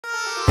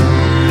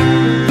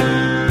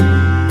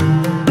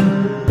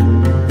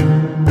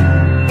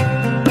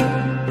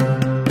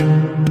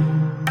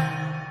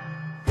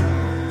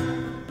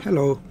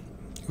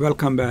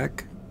Welcome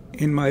back.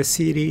 In my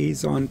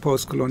series on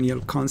post-colonial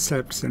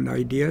concepts and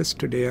ideas,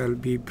 today I'll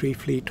be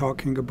briefly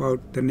talking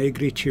about the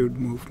Négritude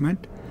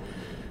movement.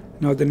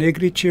 Now, the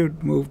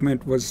Négritude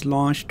movement was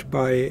launched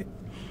by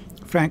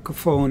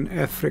francophone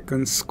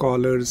African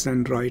scholars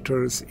and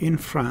writers in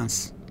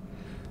France,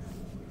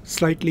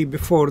 slightly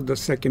before the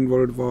Second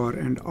World War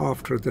and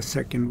after the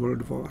Second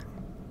World War.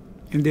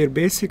 In their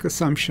basic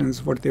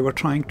assumptions, what they were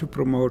trying to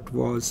promote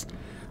was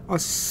a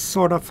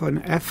sort of an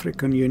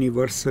African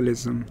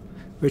universalism,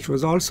 which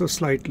was also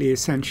slightly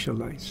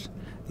essentialized.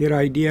 Their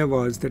idea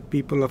was that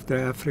people of the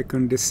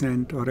African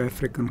descent or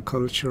African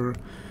culture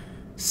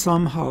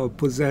somehow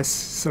possess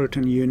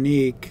certain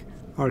unique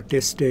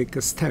artistic,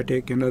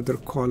 aesthetic, and other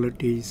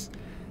qualities,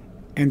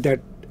 and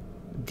that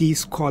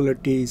these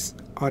qualities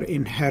are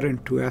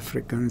inherent to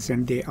Africans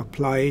and they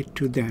apply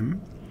to them,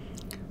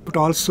 but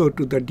also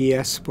to the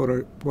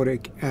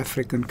diasporic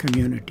African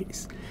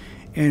communities.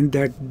 And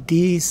that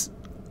these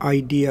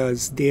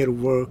ideas, their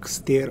works,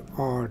 their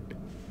art,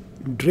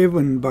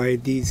 driven by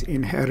these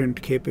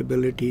inherent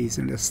capabilities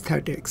and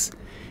aesthetics,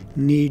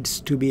 needs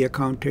to be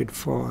accounted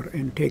for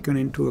and taken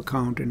into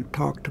account and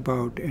talked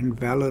about and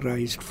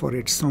valorized for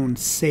its own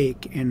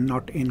sake and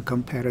not in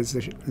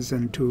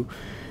comparison to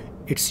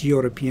its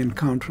European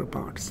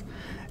counterparts.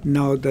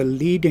 Now, the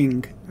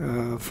leading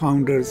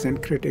founders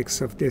and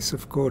critics of this,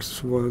 of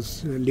course,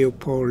 was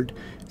Léopold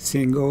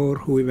Senghor,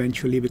 who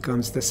eventually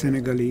becomes the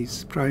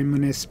Senegalese Prime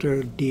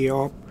Minister,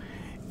 Diop,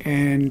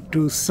 and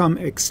to some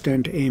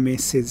extent Aimé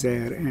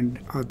Césaire and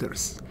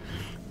others.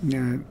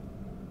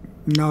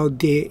 Now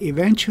they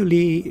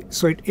eventually,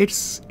 so it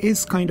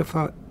is kind of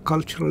a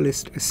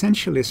culturalist,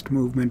 essentialist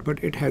movement,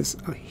 but it has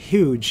a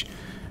huge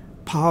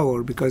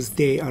power because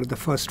they are the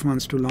first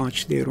ones to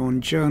launch their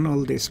own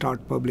journal. They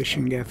start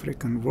publishing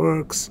African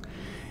works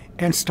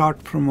and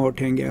start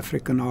promoting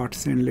African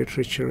arts and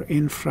literature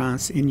in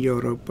France, in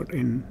Europe, but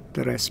in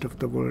the rest of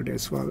the world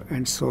as well.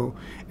 And so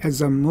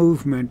as a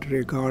movement,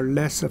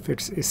 regardless of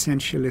its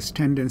essentialist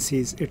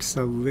tendencies, it's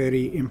a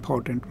very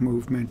important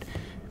movement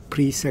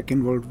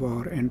pre-Second World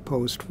War and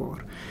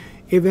post-war.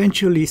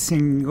 Eventually,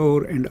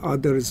 Senghor and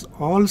others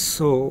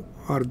also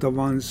are the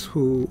ones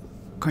who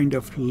kind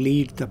of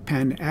lead the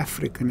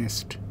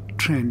Pan-Africanist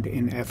trend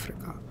in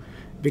Africa,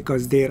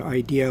 because their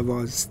idea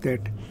was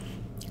that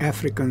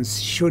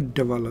Africans should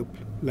develop,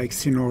 like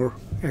Senghor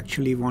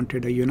actually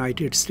wanted a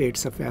United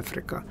States of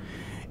Africa.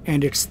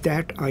 And it's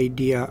that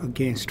idea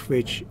against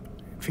which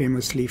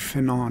famously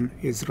Fanon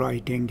is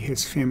writing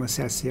his famous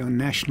essay on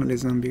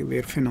nationalism,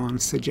 where Fanon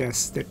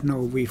suggests that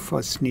no, we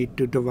first need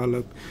to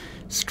develop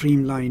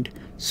streamlined,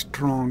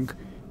 strong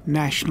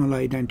national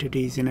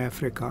identities in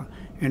Africa,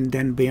 and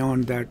then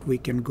beyond that we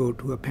can go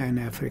to a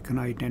Pan-African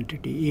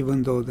identity,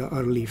 even though the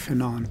early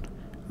Fanon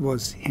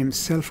was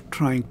himself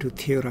trying to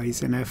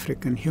theorize an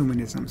African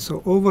humanism.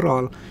 So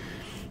overall,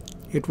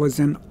 it was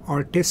an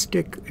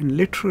artistic and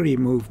literary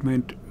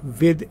movement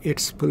with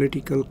its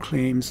political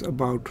claims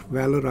about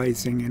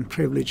valorizing and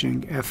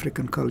privileging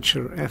African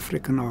culture,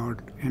 African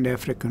art, and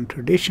African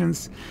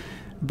traditions.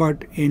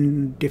 But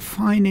in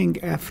defining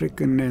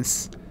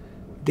Africanness,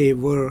 they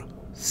were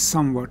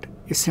somewhat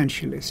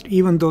essentialist,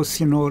 even though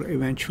Senghor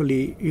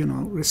eventually,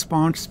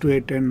 responds to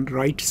it and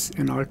writes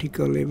an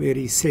article where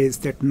he says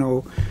that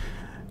no,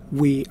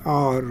 we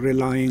are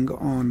relying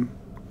on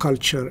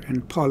culture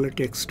and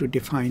politics to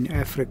define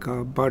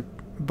Africa, but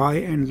by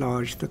and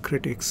large the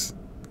critics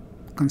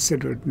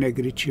considered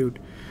Négritude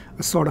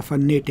a sort of a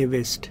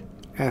nativist,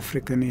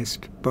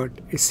 Africanist,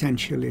 but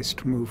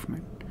essentialist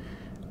movement.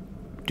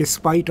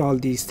 Despite all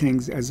these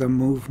things, as a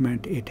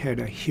movement, it had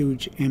a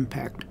huge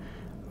impact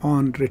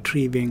on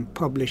retrieving,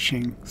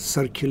 publishing,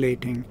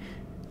 circulating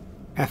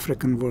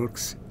African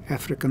works,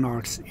 African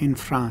arts in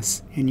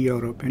France, in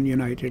Europe, and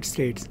United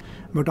States,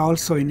 but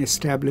also in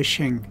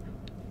establishing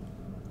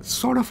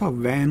sort of a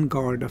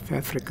vanguard of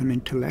African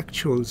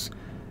intellectuals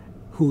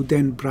who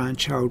then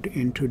branch out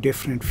into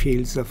different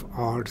fields of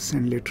arts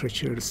and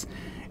literatures.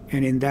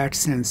 And in that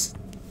sense,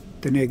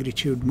 the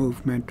Négritude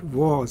movement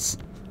was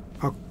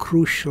a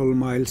crucial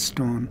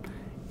milestone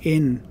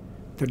in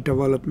the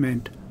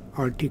development,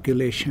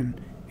 articulation,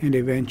 and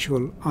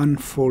eventual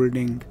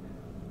unfolding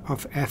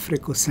of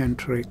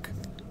Afrocentric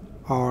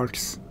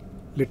arts,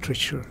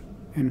 literature,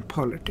 and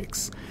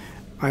politics.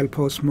 I'll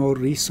post more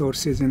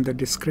resources in the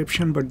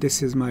description, but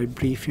this is my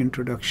brief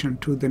introduction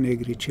to the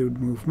Négritude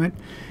movement.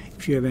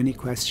 If you have any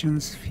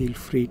questions, feel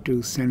free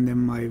to send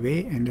them my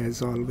way, and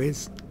as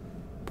always,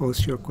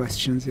 post your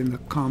questions in the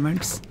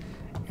comments.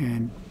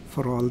 And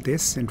for all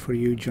this and for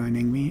you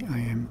joining me, I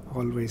am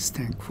always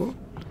thankful.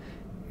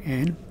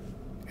 And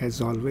as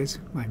always,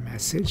 my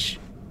message,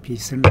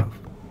 peace and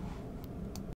love.